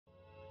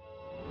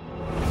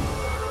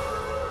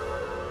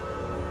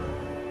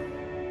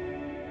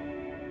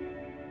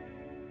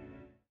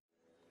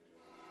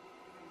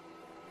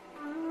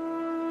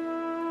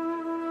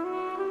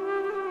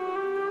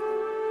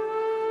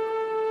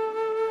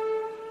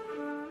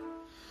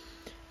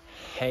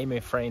Hey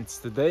my friends,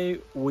 today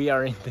we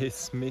are in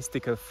this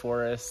mystical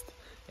forest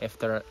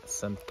after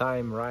some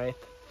time, right?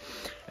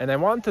 And I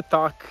want to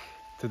talk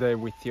today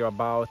with you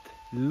about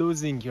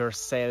losing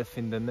yourself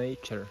in the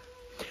nature.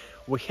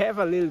 We have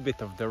a little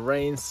bit of the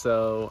rain,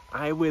 so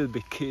I will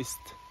be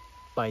kissed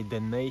by the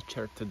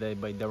nature today,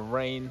 by the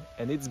rain,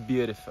 and it's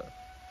beautiful.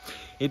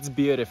 It's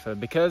beautiful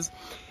because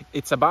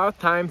it's about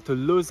time to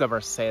lose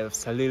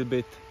ourselves a little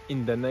bit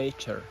in the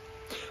nature.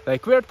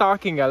 Like we're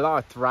talking a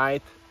lot,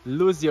 right?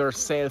 Lose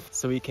yourself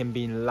so we can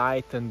be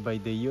enlightened by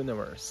the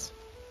universe.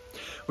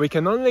 We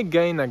can only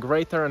gain a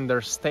greater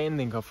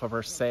understanding of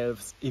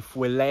ourselves if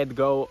we let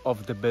go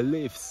of the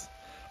beliefs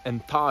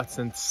and thoughts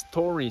and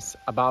stories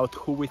about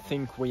who we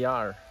think we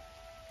are.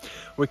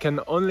 We can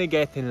only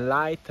get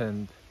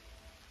enlightened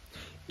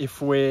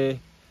if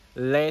we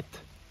let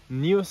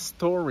new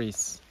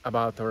stories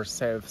about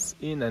ourselves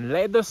in and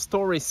let those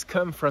stories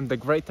come from the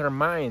greater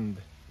mind.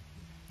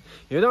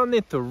 You don't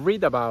need to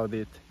read about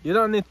it. You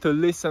don't need to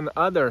listen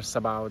others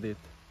about it.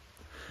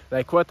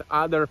 Like what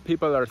other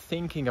people are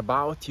thinking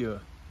about you.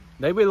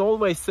 They will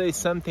always say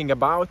something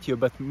about you,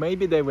 but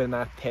maybe they will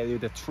not tell you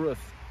the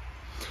truth.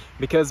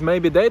 Because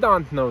maybe they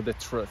don't know the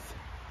truth.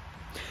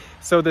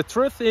 So the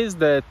truth is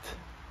that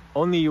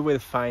only you will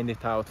find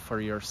it out for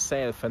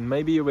yourself, and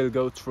maybe you will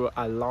go through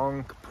a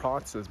long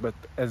process, but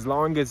as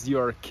long as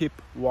you keep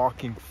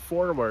walking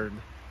forward,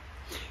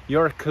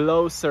 you're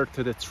closer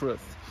to the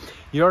truth.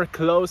 You're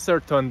closer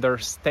to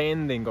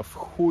understanding of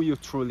who you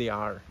truly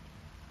are.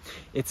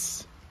 It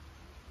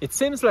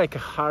seems like a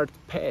hard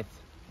path,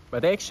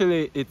 but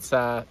actually it's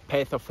a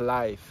path of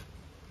life.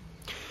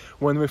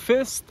 When we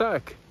feel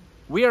stuck,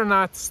 we are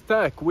not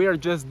stuck. We are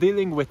just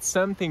dealing with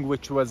something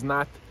which was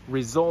not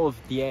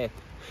resolved yet.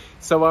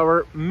 So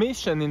our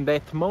mission in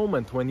that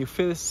moment, when you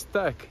feel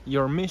stuck,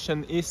 your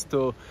mission is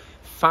to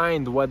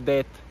find what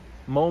that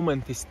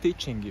moment is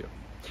teaching you,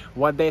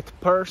 what that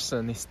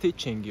person is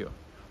teaching you,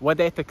 what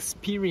that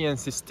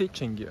experience is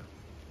teaching you.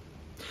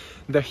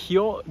 The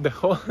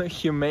whole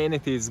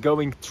humanity is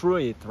going through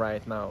it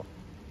right now.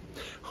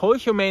 Whole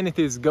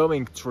humanity is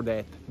going through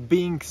that,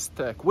 being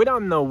stuck. We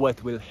don't know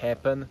what will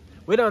happen.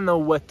 We don't know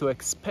what to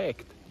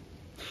expect.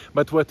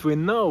 But what we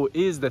know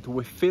is that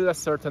we feel a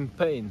certain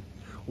pain.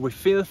 We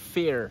feel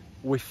fear.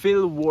 We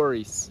feel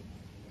worries.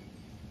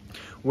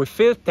 We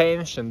feel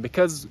tension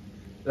because,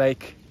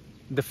 like,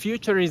 the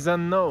future is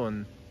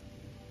unknown.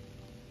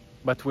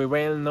 But we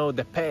well know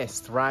the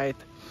past, right?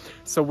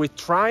 So we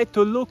try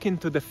to look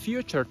into the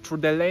future through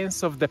the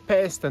lens of the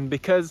past, and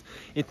because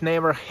it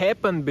never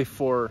happened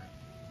before,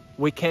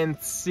 we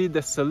can't see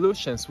the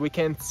solutions, we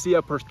can't see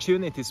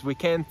opportunities, we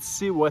can't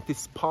see what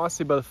is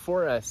possible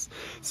for us.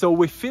 So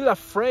we feel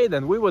afraid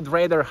and we would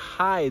rather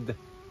hide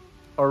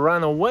or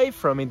run away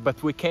from it,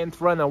 but we can't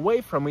run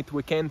away from it,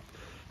 we can't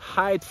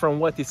hide from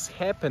what is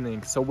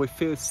happening, so we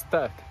feel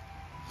stuck.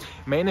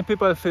 Many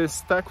people feel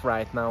stuck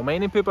right now.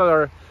 Many people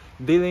are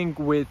dealing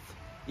with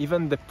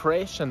even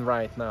depression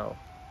right now.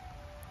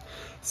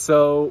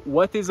 So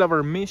what is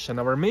our mission?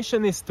 Our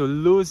mission is to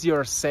lose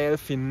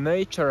yourself in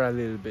nature a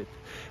little bit,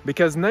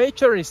 because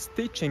nature is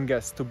teaching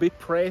us to be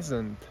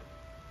present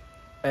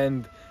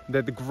and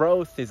that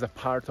growth is a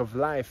part of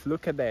life.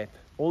 Look at that.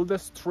 All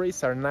those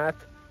trees are not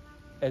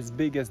as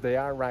big as they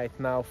are right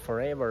now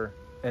forever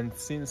and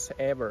since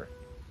ever.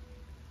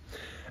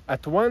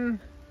 At one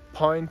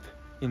point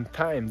in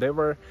time, there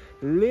were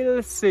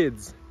little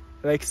seeds,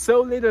 like so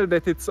little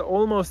that it's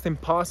almost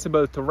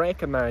impossible to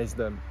recognize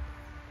them.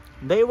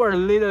 They were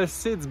little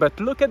seeds, but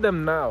look at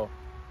them now.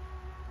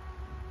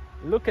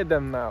 Look at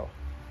them now.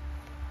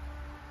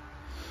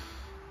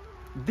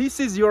 This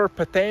is your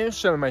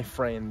potential, my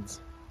friends.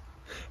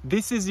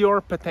 This is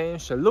your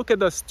potential. Look at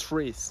those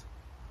trees.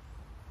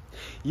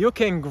 You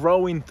can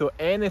grow into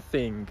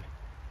anything,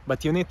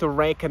 but you need to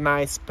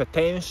recognize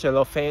potential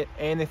of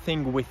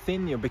anything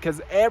within you,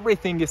 because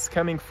everything is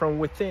coming from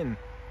within.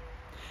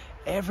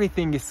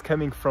 Everything is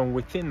coming from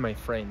within, my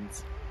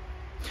friends.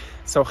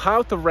 So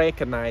how to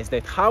recognize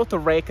that? How to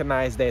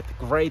recognize that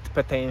great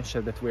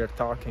potential that we are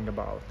talking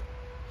about?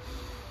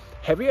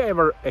 Have you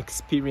ever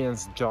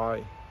experienced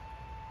joy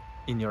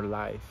in your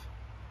life?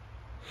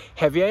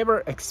 Have you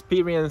ever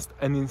experienced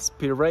an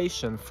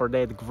inspiration for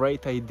that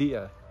great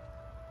idea?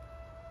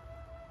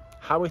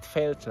 How it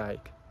felt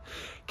like?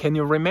 Can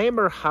you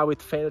remember how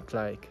it felt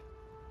like?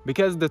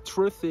 Because the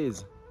truth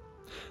is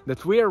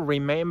that we are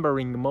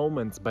remembering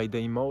moments by the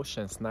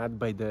emotions, not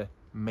by the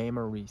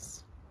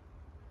memories.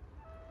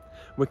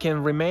 We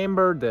can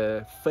remember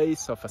the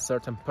face of a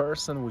certain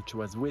person which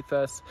was with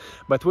us,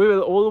 but we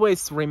will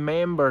always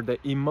remember the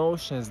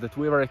emotions that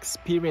we were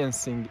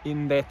experiencing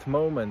in that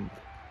moment.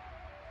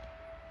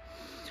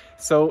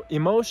 So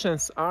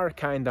emotions are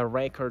kind of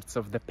records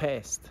of the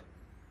past.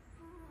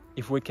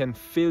 If we can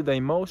feel the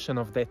emotion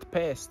of that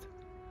past,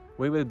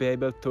 we will be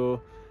able to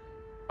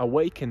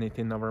awaken it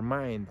in our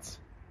minds.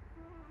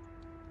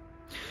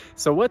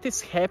 So what is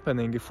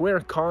happening if we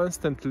are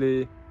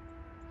constantly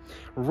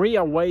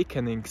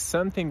reawakening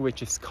something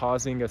which is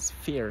causing us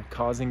fear,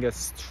 causing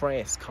us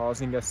stress,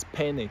 causing us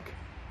panic?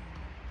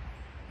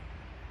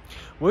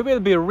 We will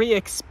be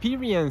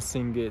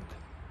re-experiencing it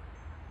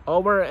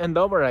over and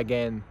over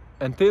again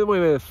until we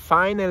will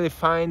finally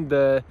find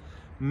the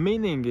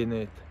meaning in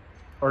it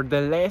or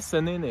the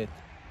lesson in it.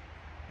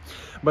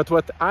 But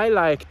what I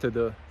like to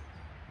do,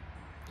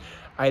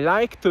 I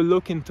like to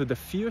look into the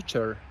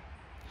future,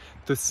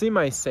 to see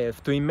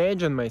myself, to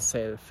imagine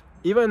myself,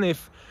 even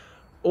if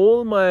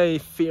all my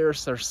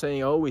fears are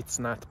saying, oh, it's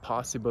not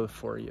possible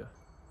for you.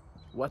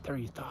 What are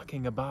you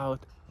talking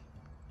about?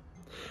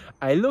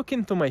 I look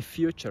into my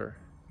future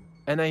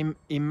and I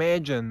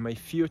imagine my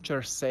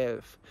future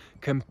self,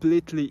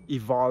 completely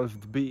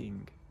evolved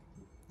being,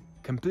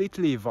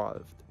 completely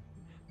evolved,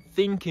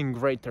 thinking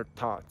greater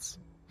thoughts,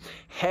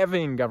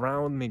 having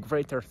around me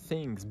greater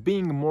things,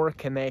 being more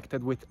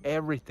connected with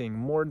everything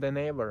more than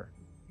ever.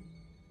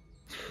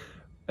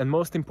 And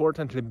most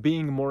importantly,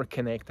 being more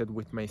connected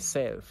with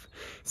myself.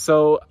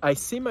 So I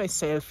see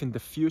myself in the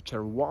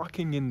future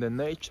walking in the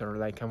nature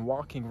like I'm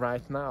walking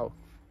right now.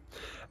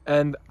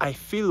 And I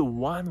feel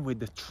one with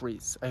the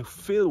trees. I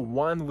feel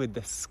one with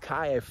the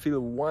sky. I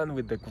feel one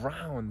with the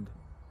ground.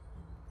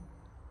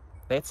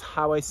 That's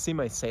how I see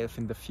myself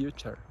in the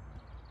future.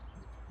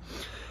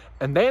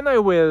 And then I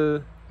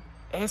will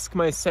ask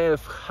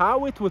myself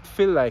how it would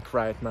feel like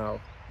right now.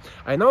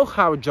 I know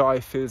how joy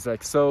feels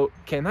like, so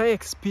can I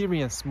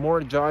experience more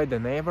joy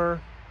than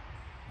ever?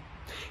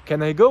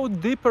 Can I go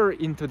deeper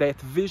into that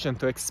vision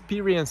to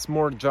experience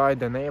more joy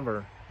than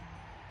ever?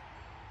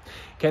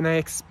 Can I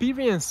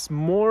experience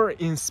more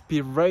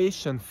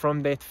inspiration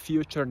from that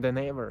future than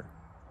ever?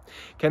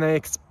 Can I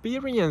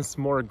experience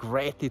more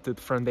gratitude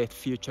from that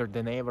future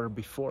than ever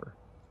before?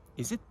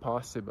 Is it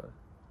possible?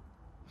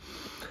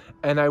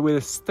 And I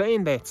will stay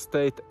in that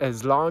state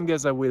as long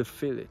as I will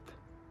feel it.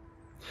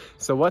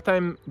 So what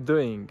I'm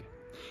doing,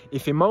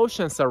 if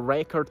emotions are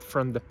recorded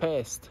from the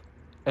past,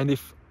 and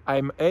if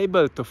I'm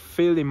able to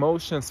feel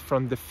emotions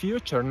from the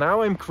future,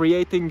 now I'm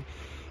creating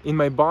in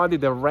my body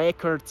the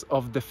records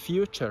of the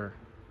future.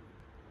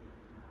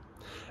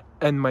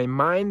 And my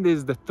mind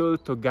is the tool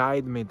to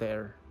guide me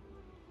there,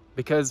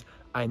 because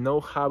I know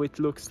how it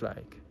looks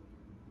like.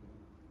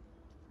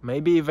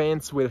 Maybe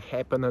events will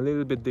happen a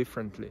little bit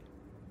differently.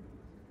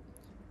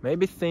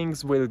 Maybe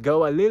things will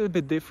go a little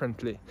bit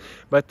differently,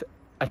 but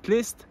at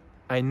least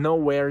I know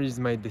where is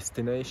my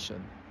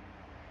destination.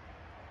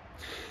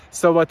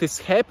 So what is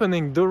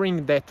happening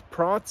during that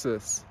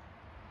process,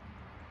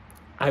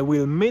 I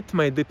will meet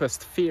my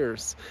deepest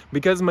fears,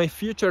 because my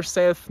future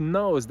self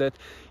knows that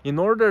in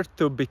order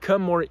to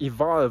become more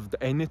evolved,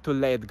 I need to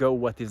let go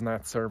what is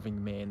not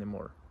serving me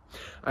anymore.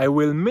 I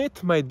will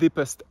meet my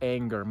deepest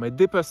anger, my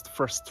deepest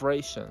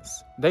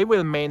frustrations. They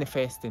will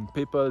manifest in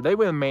people, they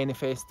will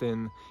manifest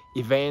in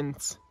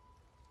events,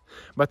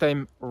 but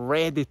I'm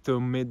ready to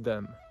meet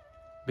them,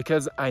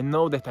 because I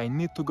know that I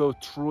need to go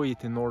through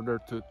it in order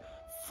to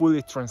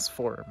fully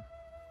transform.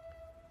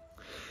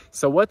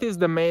 So what is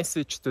the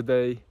message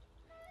today?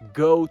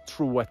 Go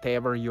through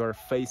whatever you are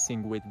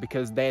facing with,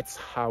 because that's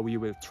how you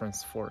will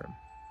transform.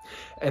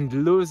 And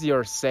lose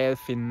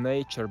yourself in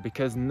nature,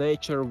 because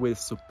nature will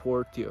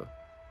support you.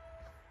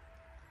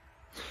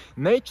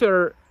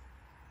 Nature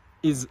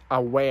is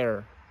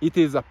aware. It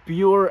is a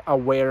pure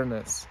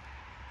awareness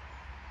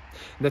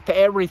that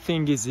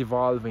everything is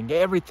evolving,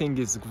 everything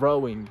is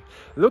growing.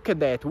 Look at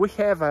that.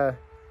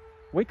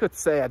 We could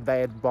say a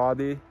dead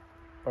body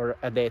or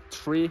a dead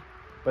tree,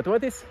 but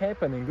what is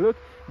happening? Look,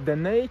 the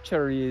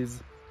nature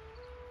is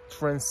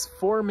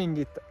transforming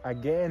it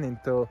again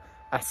into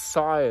a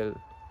soil.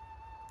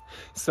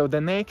 So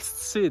the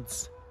next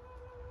seeds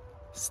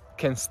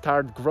can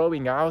start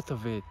growing out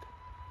of it.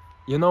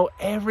 You know,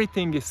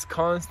 everything is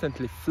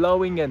constantly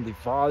flowing and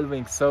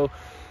evolving. So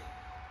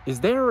is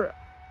there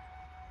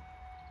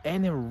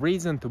any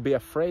reason to be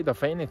afraid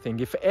of anything?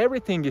 If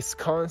everything is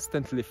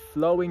constantly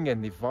flowing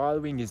and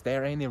evolving, is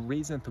there any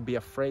reason to be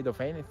afraid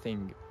of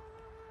anything?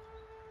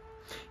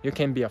 You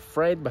can be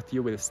afraid, but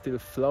you will still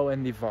flow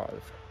and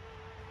evolve.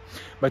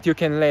 But you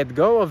can let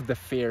go of the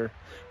fear,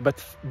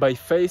 but by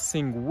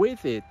facing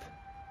with it,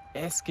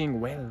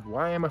 asking, well,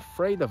 why am I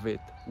afraid of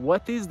it?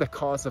 What is the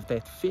cause of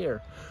that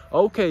fear?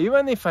 Okay,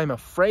 even if I'm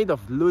afraid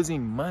of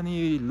losing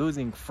money,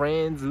 losing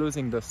friends,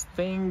 losing those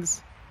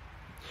things,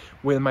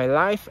 will my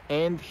life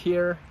end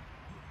here?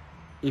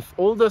 If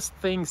all those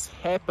things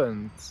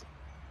happen,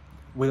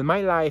 will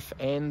my life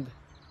end?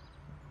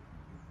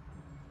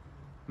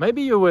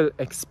 Maybe you will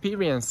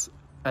experience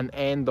an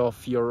end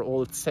of your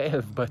old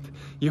self, but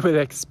you will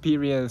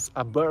experience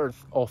a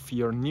birth of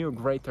your new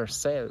greater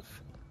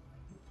self.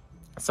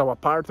 So a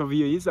part of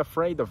you is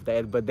afraid of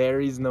that, but there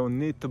is no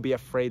need to be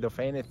afraid of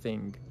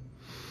anything.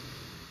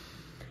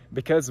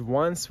 Because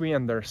once we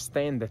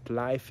understand that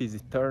life is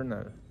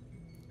eternal,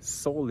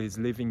 soul is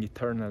living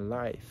eternal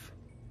life,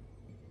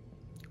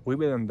 we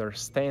will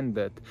understand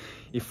that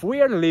if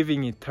we are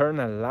living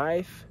eternal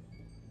life,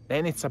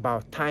 then it's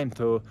about time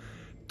to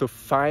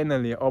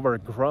finally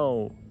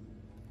overgrow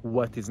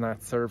what is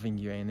not serving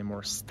you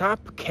anymore.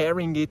 Stop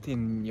carrying it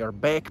in your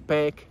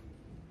backpack,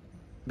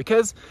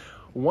 because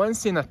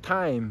once in a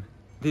time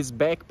this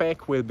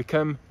backpack will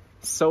become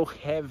so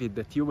heavy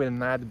that you will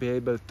not be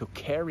able to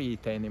carry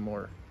it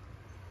anymore.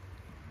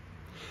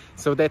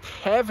 So that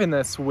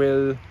heaviness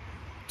will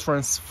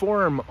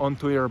transform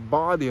onto your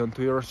body,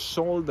 onto your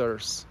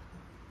shoulders.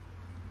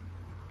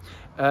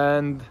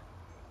 And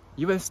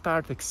you will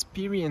start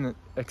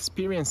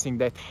experiencing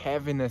that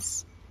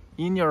heaviness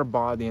in your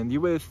body, and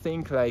you will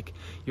think like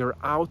your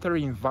outer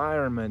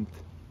environment,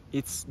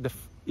 it's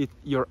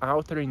your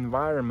outer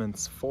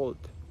environment's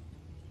fault.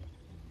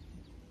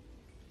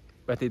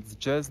 But it's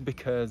just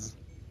because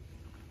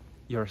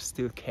you're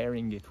still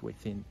carrying it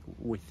within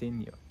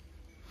you.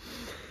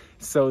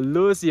 So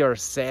lose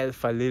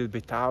yourself a little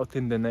bit out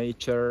in the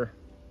nature,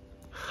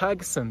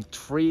 hug some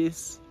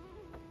trees,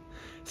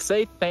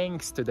 say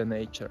thanks to the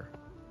nature.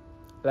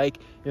 Like,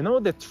 you know,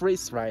 the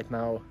trees right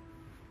now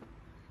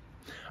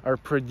are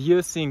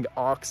producing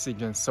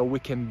oxygen so we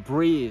can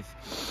breathe.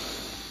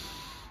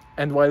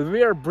 And while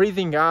we are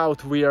breathing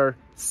out, we are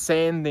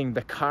sending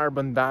the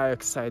carbon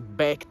dioxide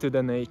back to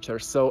the nature.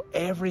 So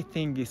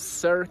everything is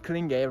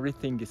circling,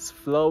 everything is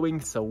flowing,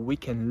 so we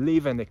can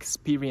live and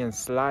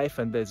experience life.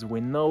 And as we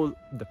know,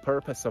 the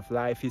purpose of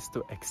life is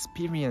to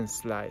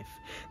experience life,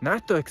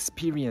 not to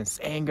experience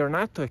anger,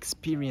 not to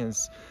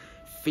experience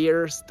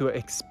fears, to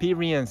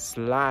experience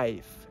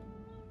life.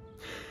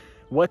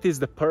 What is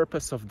the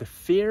purpose of the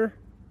fear?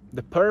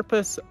 The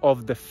purpose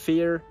of the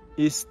fear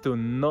is to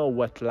know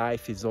what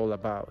life is all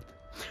about.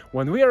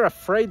 When we are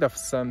afraid of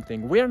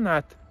something, we are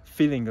not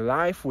feeling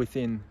life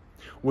within.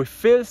 We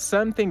feel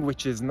something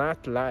which is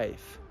not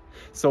life.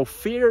 So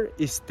fear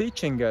is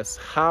teaching us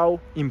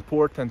how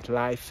important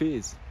life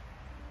is.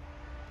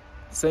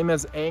 Same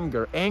as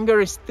anger.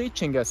 Anger is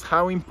teaching us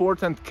how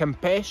important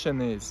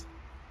compassion is,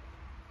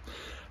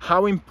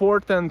 how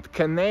important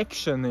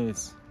connection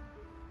is,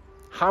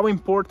 how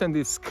important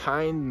is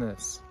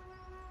kindness.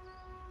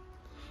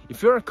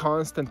 If you are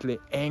constantly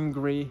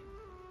angry,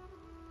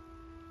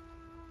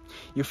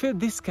 you feel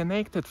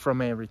disconnected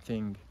from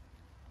everything.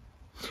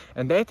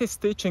 And that is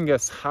teaching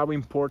us how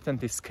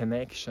important is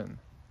connection.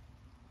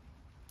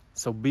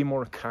 So be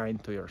more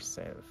kind to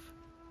yourself.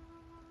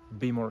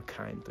 Be more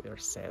kind to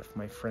yourself,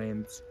 my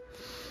friends.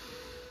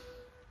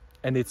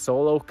 And it's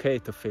all okay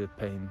to feel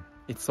pain.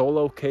 It's all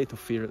okay to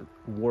feel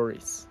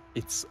worries.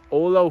 It's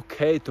all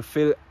okay to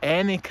feel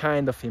any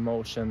kind of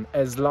emotion,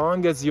 as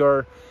long as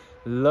you're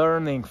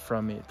learning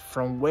from it,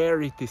 from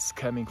where it is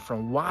coming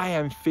from, why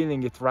I'm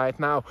feeling it right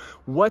now,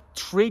 what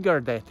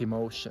triggered that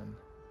emotion,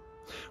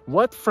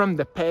 what from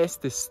the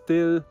past is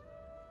still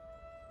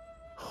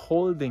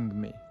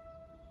holding me.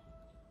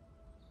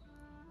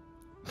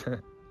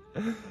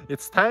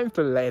 It's time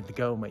to let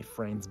go, my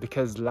friends,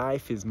 because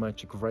life is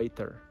much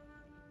greater.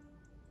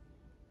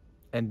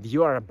 And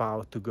you are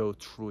about to go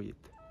through it.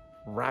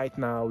 Right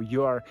now,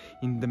 you are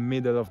in the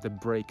middle of the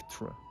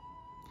breakthrough.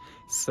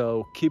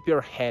 So keep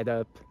your head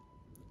up,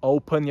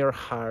 open your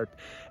heart,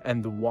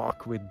 and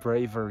walk with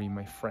bravery,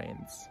 my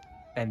friends.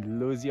 And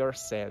lose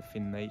yourself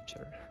in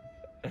nature.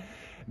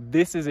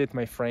 This is it,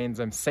 my friends.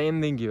 I'm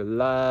sending you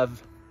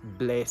love,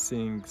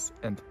 blessings,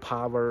 and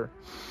power.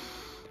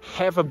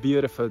 Have a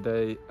beautiful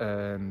day,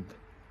 and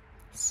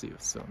see you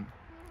soon.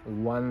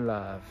 One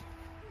love.